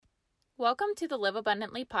Welcome to the Live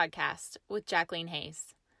Abundantly podcast with Jacqueline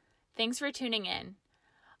Hayes. Thanks for tuning in.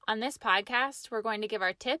 On this podcast, we're going to give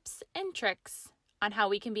our tips and tricks on how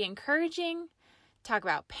we can be encouraging, talk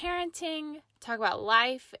about parenting, talk about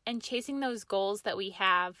life, and chasing those goals that we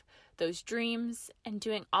have, those dreams, and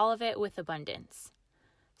doing all of it with abundance.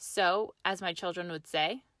 So, as my children would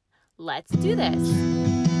say, let's do this.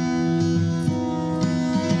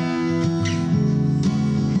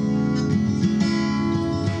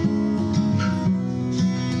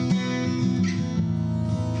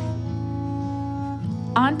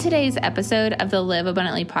 On today's episode of the Live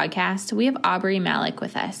Abundantly podcast, we have Aubrey Malik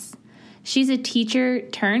with us. She's a teacher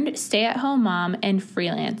turned stay-at-home mom and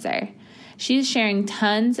freelancer. She's sharing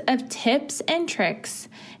tons of tips and tricks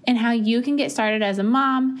and how you can get started as a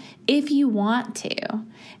mom if you want to.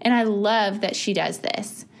 And I love that she does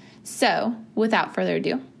this. So, without further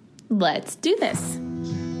ado, let's do this.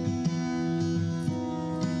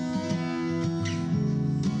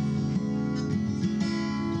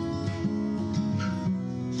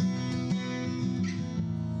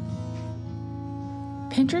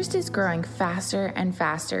 Pinterest is growing faster and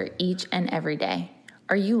faster each and every day.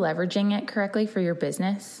 Are you leveraging it correctly for your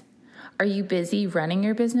business? Are you busy running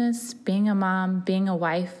your business, being a mom, being a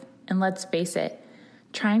wife, and let's face it,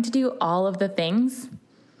 trying to do all of the things?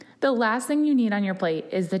 The last thing you need on your plate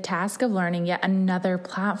is the task of learning yet another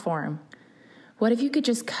platform. What if you could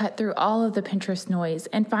just cut through all of the Pinterest noise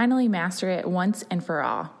and finally master it once and for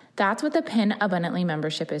all? That's what the Pin Abundantly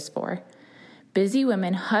membership is for. Busy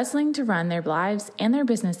women hustling to run their lives and their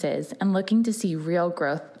businesses and looking to see real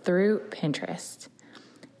growth through Pinterest.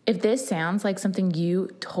 If this sounds like something you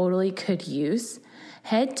totally could use,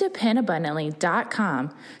 head to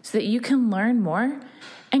pinabundantly.com so that you can learn more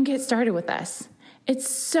and get started with us. It's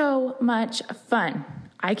so much fun.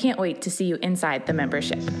 I can't wait to see you inside the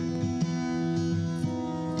membership.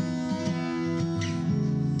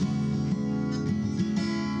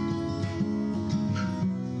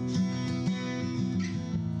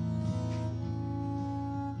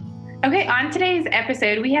 Okay, on today's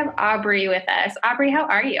episode, we have Aubrey with us. Aubrey, how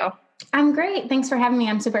are you? I'm great. Thanks for having me.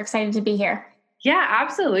 I'm super excited to be here. Yeah,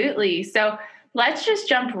 absolutely. So let's just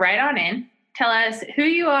jump right on in. Tell us who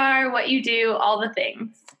you are, what you do, all the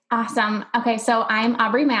things. Awesome. Okay, so I'm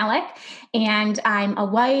Aubrey Malik, and I'm a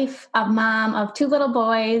wife, a mom of two little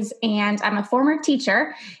boys, and I'm a former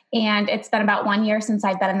teacher. And it's been about 1 year since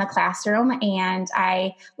I've been in the classroom. And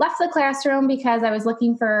I left the classroom because I was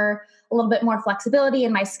looking for a little bit more flexibility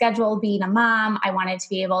in my schedule. Being a mom, I wanted to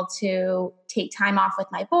be able to take time off with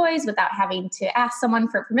my boys without having to ask someone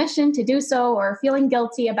for permission to do so or feeling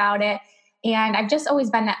guilty about it. And I've just always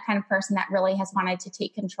been that kind of person that really has wanted to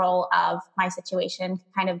take control of my situation,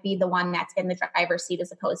 kind of be the one that's in the driver's seat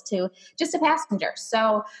as opposed to just a passenger.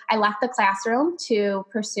 So I left the classroom to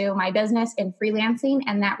pursue my business in freelancing,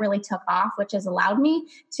 and that really took off, which has allowed me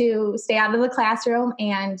to stay out of the classroom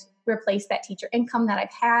and replace that teacher income that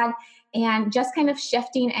I've had, and just kind of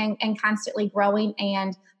shifting and constantly growing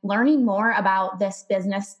and learning more about this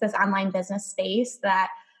business, this online business space that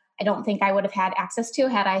I don't think I would have had access to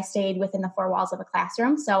had I stayed within the four walls of a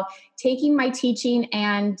classroom. So taking my teaching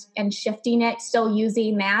and shifting it, still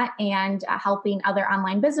using that and helping other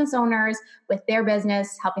online business owners with their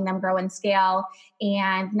business, helping them grow and scale.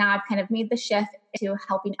 And now I've kind of made the shift to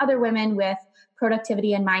helping other women with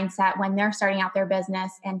productivity and mindset when they're starting out their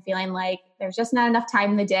business and feeling like there's just not enough time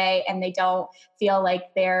in the day and they don't feel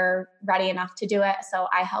like they're ready enough to do it. So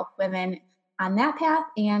I help women on that path.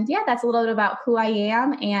 And yeah, that's a little bit about who I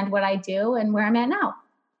am and what I do and where I'm at now.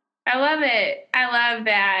 I love it. I love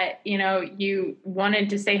that, you wanted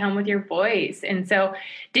to stay home with your boys. And so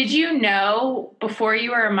did you know before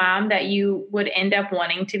you were a mom that you would end up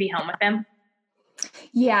wanting to be home with them?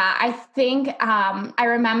 Yeah, I think I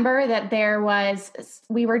remember that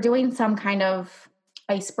we were doing some kind of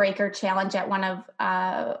icebreaker challenge at one of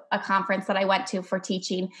a conference that I went to for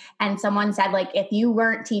teaching. And someone said, like, if you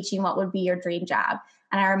weren't teaching, what would be your dream job?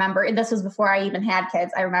 And I remember, this was before I even had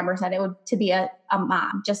kids, I remember said it would to be a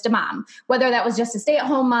mom, just a mom, whether that was just a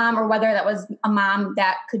stay-at-home mom or whether that was a mom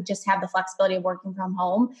that could just have the flexibility of working from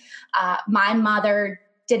home. My mother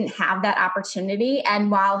didn't have that opportunity. And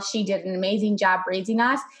while she did an amazing job raising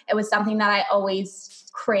us, it was something that I always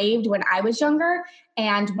craved when I was younger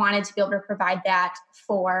and wanted to be able to provide that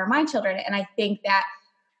for my children. And I think that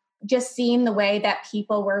just seeing the way that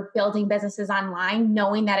people were building businesses online,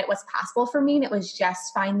 knowing that it was possible for me, and it was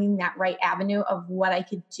just finding that right avenue of what I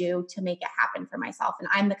could do to make it happen for myself. And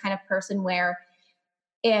I'm the kind of person where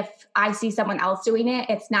if I see someone else doing it,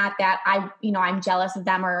 it's not that I'm jealous of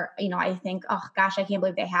them or, I think, oh gosh, I can't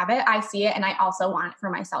believe they have it. I see it and I also want it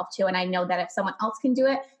for myself too. And I know that if someone else can do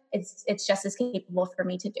it, it's just as capable for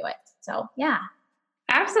me to do it. So yeah.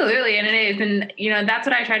 Absolutely. And it is. And, that's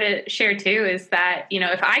what I try to share too, is that,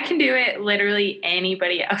 if I can do it, literally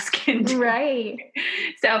anybody else can do right. it.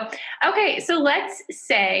 So, okay. So let's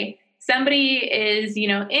say somebody is,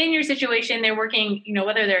 in your situation, they're working,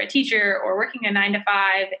 whether they're a teacher or working a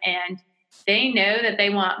 9-to-5, and they know that they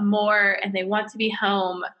want more and they want to be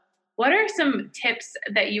home. What are some tips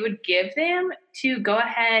that you would give them to go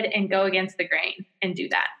ahead and go against the grain and do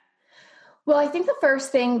that? Well, I think the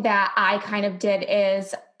first thing that I kind of did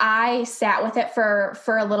is I sat with it for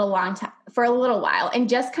a little while and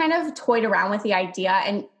just kind of toyed around with the idea.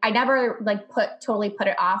 And I never totally put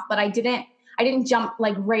it off, but I didn't jump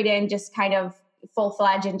right in, just kind of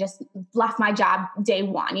full-fledged and just left my job day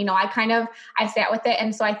one. I sat with it.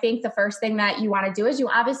 And so I think the first thing that you want to do is you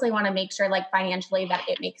obviously want to make sure financially that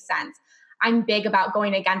it makes sense. I'm big about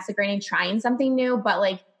going against the grain and trying something new,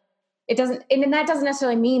 but it doesn't, and that doesn't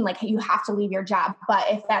necessarily mean you have to leave your job. But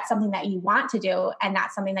if that's something that you want to do and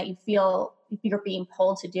that's something that you feel you're being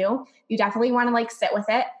pulled to do, you definitely want to sit with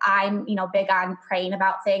it. I'm, big on praying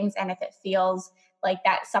about things. And if it feels like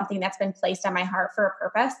that's something that's been placed on my heart for a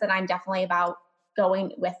purpose, then I'm definitely about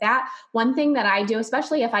going with that. One thing that I do,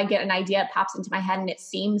 especially if I get an idea, it pops into my head and it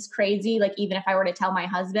seems crazy. Even if I were to tell my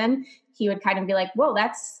husband, he would kind of be like, whoa,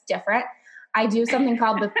 that's different. I do something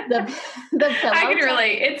called the pillow I can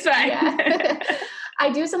relate. It's fine. Yeah.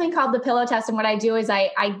 I do something called the pillow test. And what I do is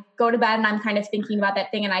I go to bed and I'm kind of thinking about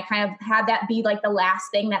that thing. And I kind of have that be the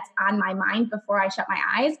last thing that's on my mind before I shut my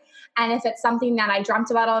eyes. And if it's something that I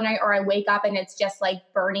dreamt about all night, or I wake up and it's just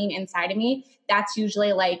burning inside of me, that's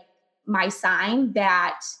usually my sign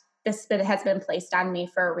that this has been placed on me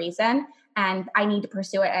for a reason. And I need to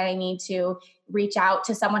pursue it. And I need to reach out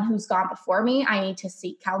to someone who's gone before me. I need to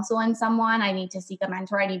seek counsel in someone. I need to seek a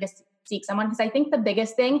mentor. I need to seek someone, because I think the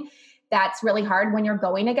biggest thing that's really hard when you're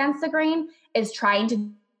going against the grain is trying to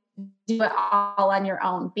do it all on your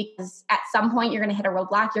own, because at some point you're going to hit a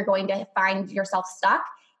roadblock. You're going to find yourself stuck.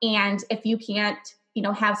 And if you can't,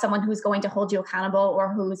 have someone who's going to hold you accountable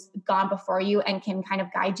or who's gone before you and can kind of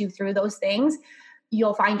guide you through those things,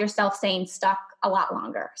 you'll find yourself staying stuck a lot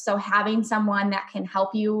longer. So having someone that can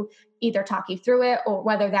help you either talk you through it, or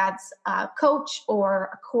whether that's a coach or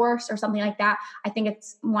a course or something like that. I think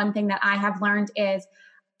it's one thing that I have learned is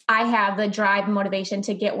I have the drive and motivation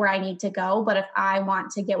to get where I need to go. But if I want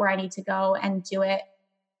to get where I need to go and do it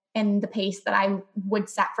in the pace that I would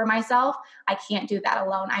set for myself, I can't do that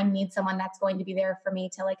alone. I need someone that's going to be there for me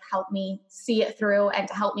to help me see it through and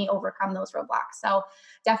to help me overcome those roadblocks. So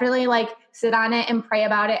definitely sit on it and pray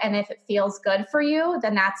about it. And if it feels good for you,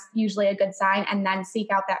 then that's usually a good sign. And then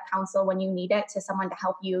seek out that counsel when you need it, to someone to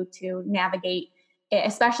help you to navigate it,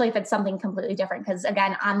 especially if it's something completely different. Because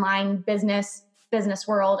again, online business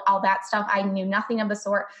world, all that stuff, I knew nothing of the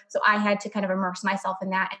sort. So I had to kind of immerse myself in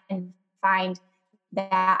that and find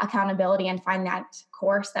that accountability and find that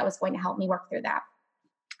course that was going to help me work through that.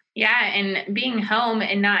 Yeah. And being home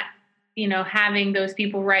and not, having those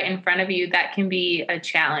people right in front of you, that can be a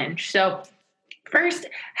challenge. So first,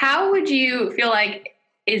 how would you feel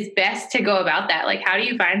is best to go about that? How do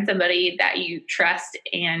you find somebody that you trust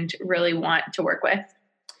and really want to work with?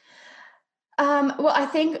 Well, I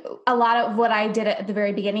think a lot of what I did at the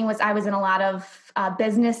very beginning was I was in a lot of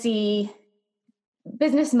business-minded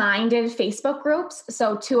Facebook groups.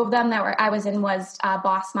 So two of them that I was in was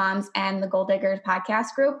Boss Moms and the Goal Diggers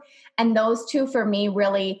podcast group. And those two for me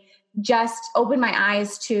really just opened my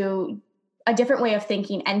eyes to a different way of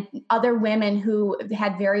thinking and other women who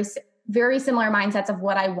had very, very similar mindsets of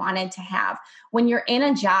what I wanted to have. When you're in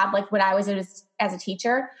a job, like when I was as a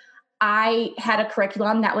teacher, I had a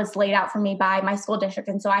curriculum that was laid out for me by my school district.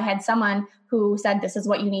 And so I had someone who said, this is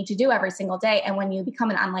what you need to do every single day. And when you become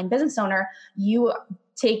an online business owner, you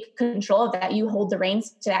take control of that. You hold the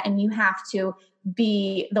reins to that, and you have to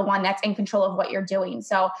be the one that's in control of what you're doing.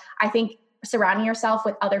 So I think surrounding yourself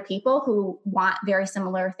with other people who want very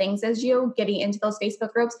similar things as you, getting into those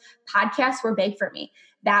Facebook groups, podcasts were big for me.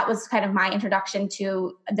 That was kind of my introduction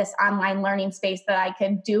to this online learning space that I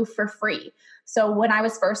could do for free. So when I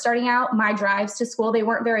was first starting out, my drives to school, they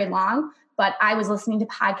weren't very long, but I was listening to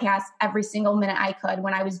podcasts every single minute I could.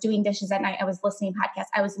 When I was doing dishes at night, I was listening to podcasts.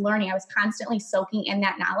 I was learning. I was constantly soaking in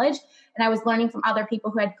that knowledge. And I was learning from other people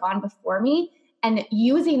who had gone before me and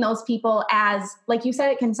using those people as, like you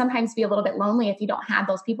said, it can sometimes be a little bit lonely if you don't have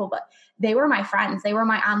those people, but they were my friends. They were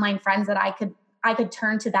my online friends that I could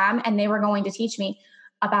turn to them, and they were going to teach me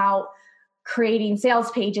about creating sales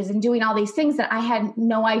pages and doing all these things that I had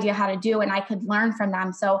no idea how to do, and I could learn from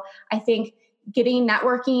them. So I think getting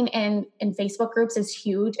networking in Facebook groups is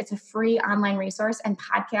huge. It's a free online resource, and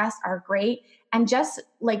podcasts are great. and just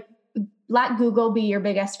like let Google be your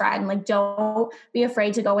biggest friend. Like, don't be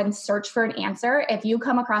afraid to go and search for an answer. If you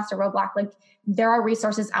come across a roadblock, like there are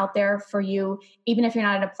resources out there for you, even if you're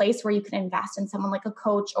not at a place where you can invest in someone like a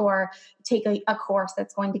coach or take a course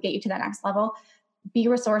that's going to get you to that next level. Be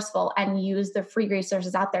resourceful and use the free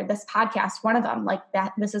resources out there. This podcast, one of them, like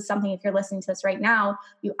that, this is something, if you're listening to this right now,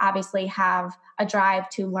 you obviously have a drive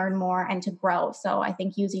to learn more and to grow. So I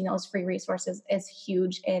think using those free resources is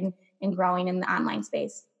huge in growing in the online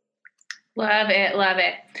space. Love it. Love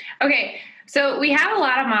it. Okay. So we have a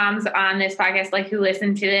lot of moms on this podcast, like who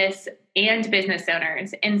listen to this, and business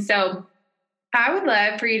owners. And so I would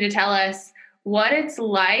love for you to tell us what it's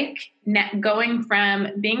like going from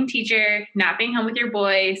being a teacher, not being home with your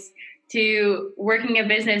boys, to working a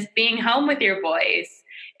business, being home with your boys,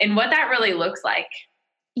 and what that really looks like.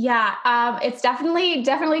 Yeah, it's definitely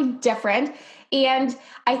different. And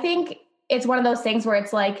I think it's one of those things where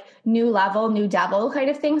it's like new level, new devil kind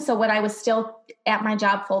of thing. So when I was still at my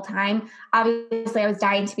job full time, obviously I was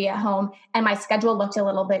dying to be at home, and my schedule looked a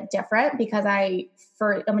little bit different because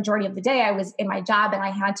for a majority of the day, I was in my job, and I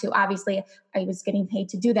had to, obviously I was getting paid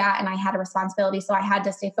to do that, and I had a responsibility. So I had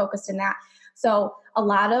to stay focused in that. So a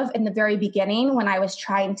lot of, in the very beginning, when I was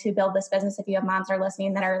trying to build this business, if you have moms that are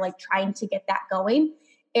listening that are like trying to get that going,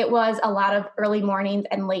 it was a lot of early mornings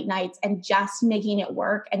and late nights and just making it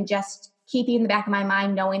work, and just keeping in the back of my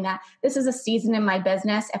mind, knowing that this is a season in my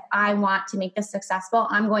business. If I want to make this successful,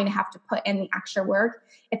 I'm going to have to put in the extra work.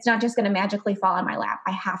 It's not just going to magically fall on my lap.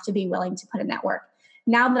 I have to be willing to put in that work.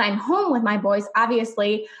 Now that I'm home with my boys,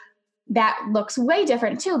 obviously that looks way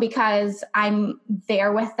different too, because I'm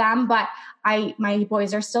there with them, but my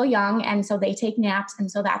boys are still young, and so they take naps. And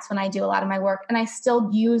so that's when I do a lot of my work. And I still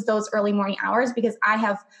use those early morning hours, because I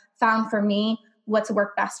have found, for me, what's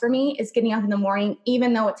worked best for me is getting up in the morning,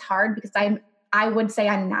 even though it's hard, because I would say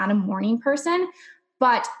I'm not a morning person,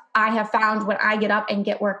 but I have found when I get up and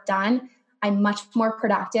get work done, I'm much more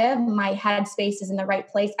productive. My headspace is in the right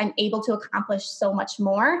place. I'm able to accomplish so much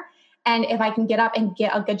more. And if I can get up and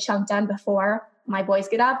get a good chunk done before my boys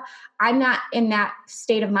get up, I'm not in that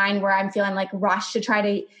state of mind where I'm feeling like rushed to try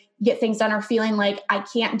to get things done, or feeling like I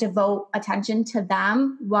can't devote attention to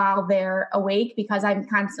them while they're awake, because I'm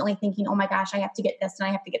constantly thinking, oh my gosh, I have to get this and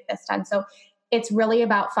I have to get this done. So it's really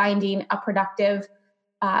about finding a productive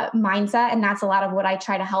mindset. And that's a lot of what I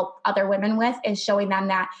try to help other women with, is showing them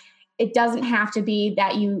that it doesn't have to be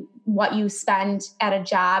that what you spend at a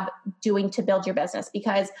job doing to build your business.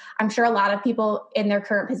 Because I'm sure a lot of people in their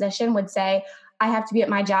current position would say, I have to be at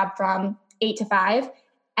my job from 8 to 5,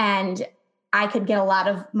 and I could get a lot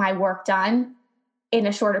of my work done in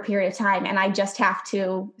a shorter period of time. And I just have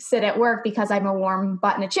to sit at work because I'm a warm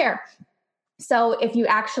butt in a chair. So if you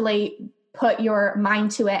actually put your mind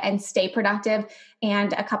to it and stay productive,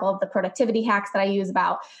 and a couple of the productivity hacks that I use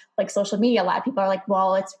about like social media, a lot of people are like,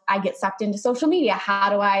 well, I get sucked into social media. How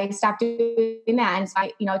do I stop doing that? And so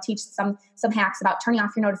I, teach some hacks about turning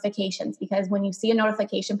off your notifications, because when you see a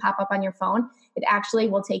notification pop up on your phone, it actually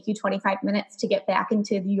will take you 25 minutes to get back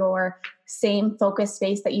into your same focus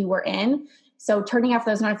space that you were in. So turning off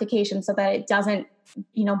those notifications so that it doesn't,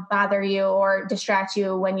 bother you or distract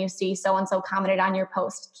you when you see so-and-so commented on your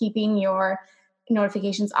post. Keeping your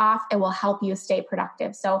notifications off, it will help you stay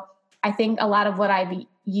productive. So I think a lot of what I've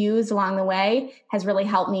used along the way has really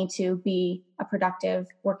helped me to be a productive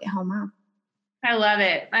work-at-home mom. I love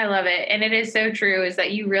it. I love it. And it is so true, is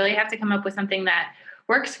that you really have to come up with something that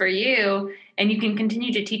works for you, and you can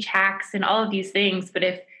continue to teach hacks and all of these things. But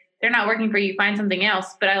if they're not working for you, find something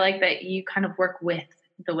else. But I like that you kind of work with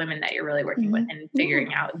the women that you're really working with, and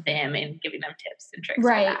figuring out them and giving them tips and tricks.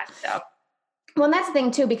 Right. For that. So, well, and that's the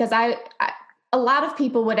thing too, because a lot of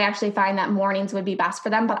people would actually find that mornings would be best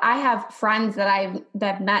for them. But I have friends that I've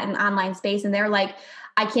met in online space, and they're like,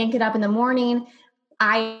 I can't get up in the morning.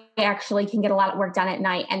 I actually can get a lot of work done at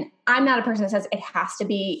night. And I'm not a person that says it has to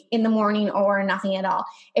be in the morning or nothing at all.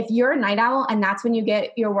 If you're a night owl and that's when you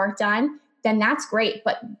get your work done, then that's great.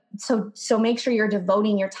 But so make sure you're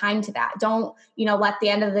devoting your time to that. Don't, let the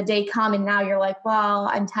end of the day come and now you're like, well,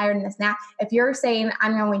 I'm tired of this now. If you're saying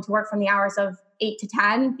I'm going to work from the hours of 8 to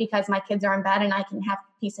 10 because my kids are in bed and I can have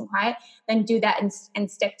peace and quiet, then do that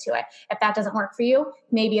and stick to it. If that doesn't work for you,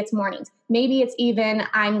 maybe it's mornings. Maybe it's even,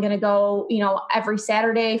 I'm going to go, every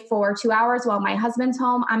Saturday for 2 hours while my husband's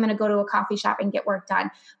home, I'm going to go to a coffee shop and get work done.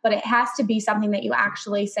 But it has to be something that you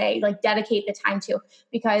actually say, like, dedicate the time to,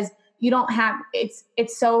 because you don't have, it's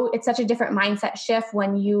such a different mindset shift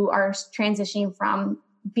when you are transitioning from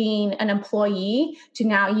being an employee to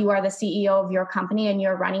now you are the CEO of your company and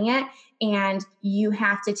you're running it, and you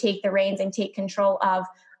have to take the reins and take control of,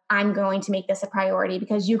 I'm going to make this a priority,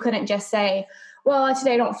 because you couldn't just say, well,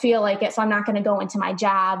 today I don't feel like it, so I'm not going to go into my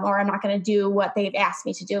job, or I'm not going to do what they've asked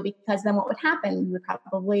me to do, because then what would happen? You would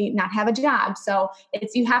probably not have a job. So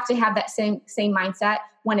you have to have that same mindset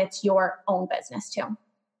when it's your own business too.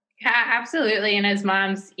 Yeah, absolutely. And as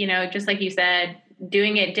moms, just like you said,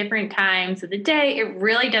 doing it different times of the day, it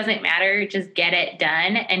really doesn't matter. Just get it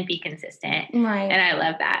done and be consistent. Right. And I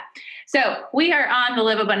love that. So we are on the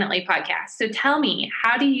Live Abundantly podcast. So tell me,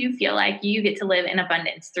 how do you feel like you get to live in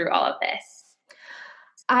abundance through all of this?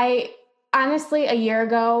 I honestly, a year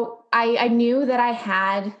ago, I knew that I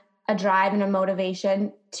had a drive and a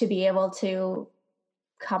motivation to be able to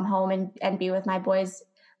come home and be with my boys.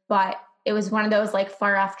 But it was one of those like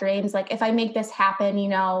far off dreams. Like, if I make this happen,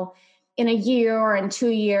 in a year or in 2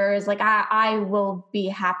 years, like I will be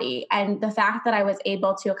happy. And the fact that I was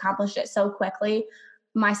able to accomplish it so quickly.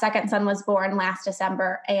 My second son was born last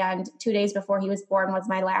December, and 2 days before he was born was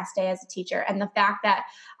my last day as a teacher. And the fact that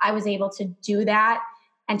I was able to do that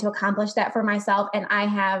and to accomplish that for myself. And I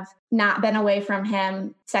have not been away from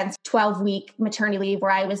him since 12-week maternity leave,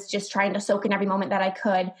 where I was just trying to soak in every moment that I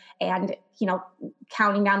could, and,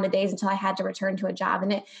 counting down the days until I had to return to a job.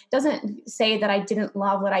 And it doesn't say that I didn't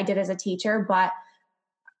love what I did as a teacher, but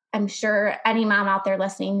I'm sure any mom out there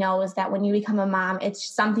listening knows that when you become a mom, it's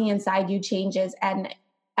something inside you changes, and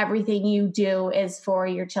everything you do is for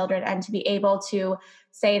your children. And to be able to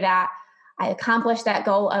say that I accomplished that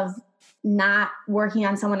goal of not working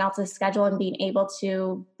on someone else's schedule and being able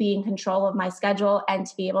to be in control of my schedule, and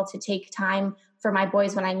to be able to take time for my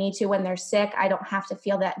boys when I need to, when they're sick. I don't have to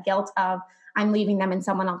feel that guilt of I'm leaving them in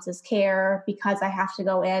someone else's care because I have to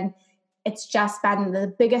go in. It's just been the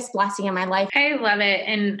biggest blessing in my life. I love it.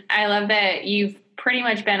 And I love that you've pretty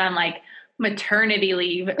much been on like maternity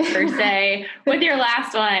leave per se with your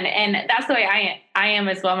last one. And that's the way I am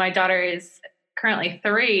as well. My daughter is currently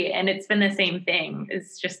 3, and it's been the same thing.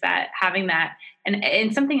 It's just that having that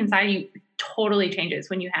and something inside you totally changes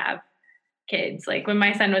when you have kids. Like when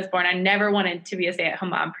my son was born, I never wanted to be a stay-at-home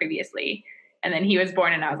mom previously. And then he was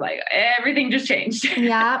born, and I was like, everything just changed.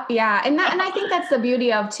 Yeah. And I think that's the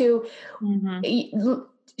beauty of too,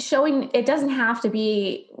 showing it doesn't have to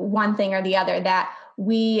be one thing or the other, that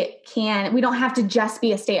we don't have to just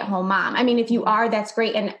be a stay-at-home mom. I mean, if you are, that's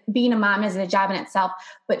great. And being a mom is a job in itself,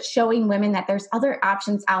 but showing women that there's other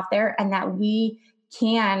options out there, and that we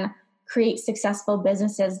can create successful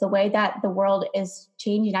businesses the way that the world is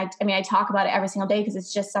changing. I talk about it every single day because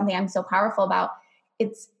it's just something I'm so powerful about.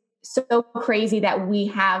 It's so crazy that we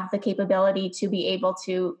have the capability to be able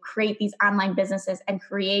to create these online businesses and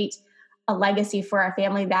create a legacy for our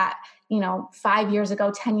family that, 5 years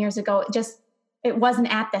ago, 10 years ago, it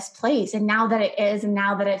wasn't at this place. And now that it is, and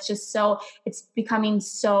now that it's just it's becoming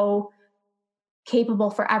so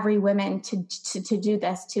capable for every woman to do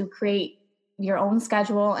this, to create your own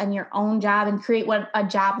schedule and your own job, and create what a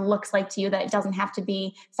job looks like to you, that it doesn't have to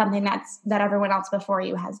be something that everyone else before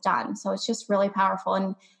you has done. So it's just really powerful.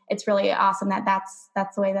 And it's really awesome that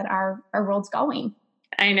that's the way that our world's going.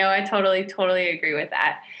 I know. I totally agree with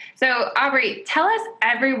that. So Aubrey, tell us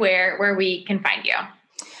everywhere where we can find you.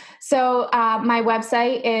 So my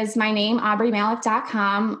website is my name,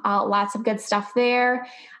 aubreymalick.com. Lots of good stuff there.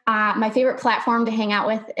 My favorite platform to hang out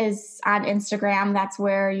with is on Instagram. That's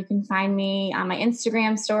where you can find me on my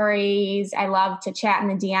Instagram stories. I love to chat in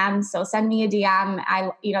the DMs. So send me a DM.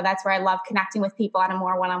 That's where I love connecting with people on a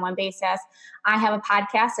more one-on-one basis. I have a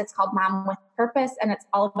podcast. It's called Mom with Purpose, and it's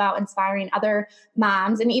all about inspiring other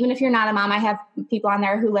moms. And even if you're not a mom, I have people on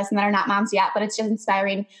there who listen that are not moms yet, but it's just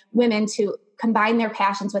inspiring women to combine their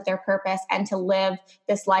passions with their purpose, and to live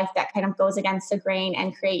this life that kind of goes against the grain,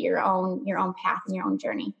 and create your own path and your own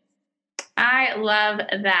journey. I love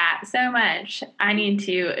that so much. I need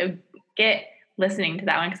to get listening to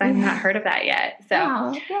that one because I have not heard of that yet.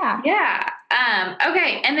 So yeah.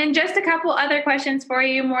 Okay. And then just a couple other questions for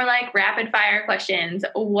you, more like rapid fire questions.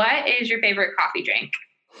 What is your favorite coffee drink?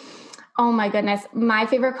 Oh my goodness. My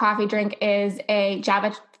favorite coffee drink is a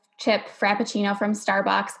Java chip Frappuccino from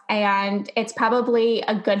Starbucks. And it's probably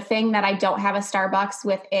a good thing that I don't have a Starbucks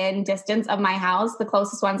within distance of my house. The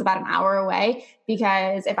closest one's about an hour away,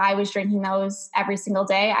 because if I was drinking those every single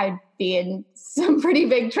day, I'd be in some pretty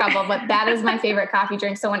big trouble. But that is my favorite coffee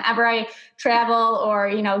drink. So whenever I travel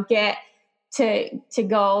or, get to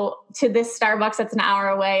go to this Starbucks that's an hour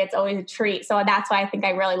away, it's always a treat. So that's why I think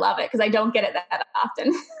I really love it, because I don't get it that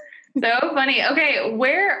often. So funny. Okay,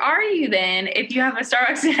 where are you then if you have a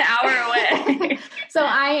Starbucks an hour away? So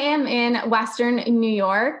I am in Western New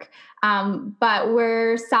York, but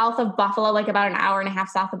we're south of Buffalo, like about an hour and a half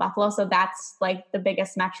south of Buffalo. So that's like the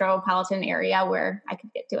biggest metropolitan area where I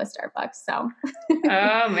could get to a Starbucks. So.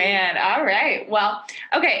 Oh, man. All right. Well,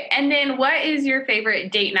 okay. And then what is your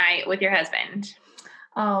favorite date night with your husband?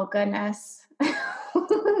 Oh, goodness.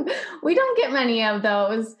 We don't get many of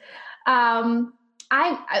those. A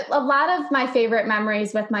lot of my favorite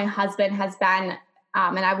memories with my husband has been,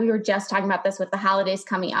 we were just talking about this with the holidays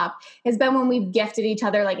coming up, has been when we've gifted each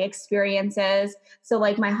other like experiences. So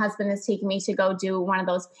like my husband has taken me to go do one of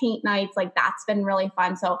those paint nights. Like that's been really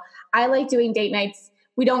fun. So I like doing date nights.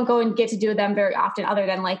 We don't go and get to do them very often other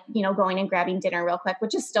than like, going and grabbing dinner real quick,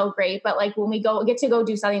 which is still great. But like when we get to go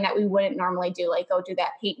do something that we wouldn't normally do, like go do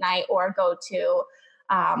that paint night or go to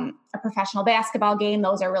a professional basketball game.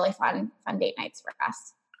 Those are really fun date nights for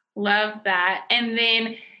us. Love that. And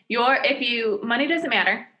then money doesn't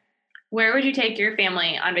matter, where would you take your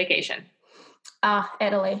family on vacation?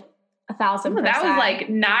 Italy. 1,000%. That was like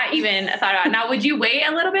not even a thought about. Now, would you wait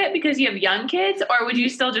a little bit because you have young kids, or would you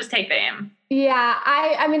still just take them? Yeah,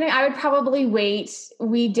 I mean, I would probably wait.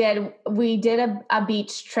 We did a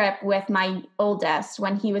beach trip with my oldest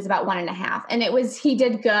when he was about 1.5, and he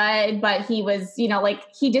did good, but he was,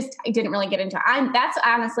 he just didn't really get into it. That's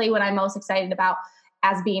honestly what I'm most excited about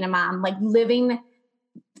as being a mom, like living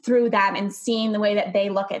through them and seeing the way that they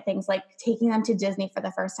look at things, like taking them to Disney for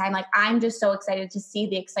the first time. Like I'm just so excited to see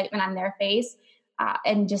the excitement on their face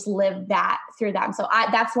and just live that through them. So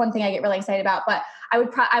that's one thing I get really excited about, but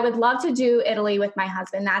I would love to do Italy with my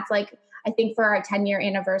husband. That's like, I think for our 10-year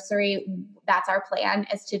anniversary, that's our plan,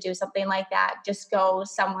 is to do something like that. Just go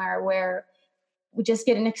somewhere where we just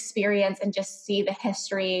get an experience and just see the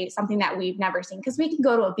history, something that we've never seen. Because we can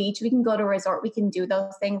go to a beach, we can go to a resort, we can do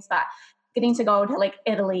those things, but getting to go to like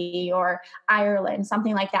Italy or Ireland,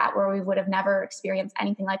 something like that, where we would have never experienced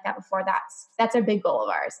anything like that before. That's a big goal of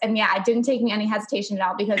ours. And yeah, it didn't take me any hesitation at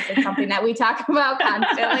all because it's something that we talk about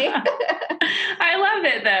constantly. I love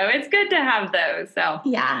it though. It's good to have those. So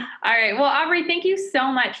yeah. All right. Well, Aubrey, thank you so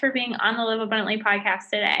much for being on the Live Abundantly podcast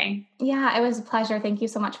today. Yeah, it was a pleasure. Thank you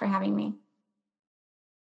so much for having me.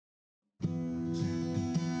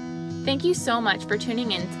 Thank you so much for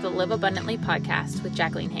tuning in to the Live Abundantly podcast with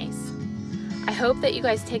Jacqueline Hayes. I hope that you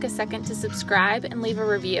guys take a second to subscribe and leave a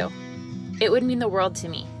review. It would mean the world to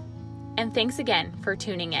me. And thanks again for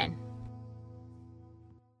tuning in.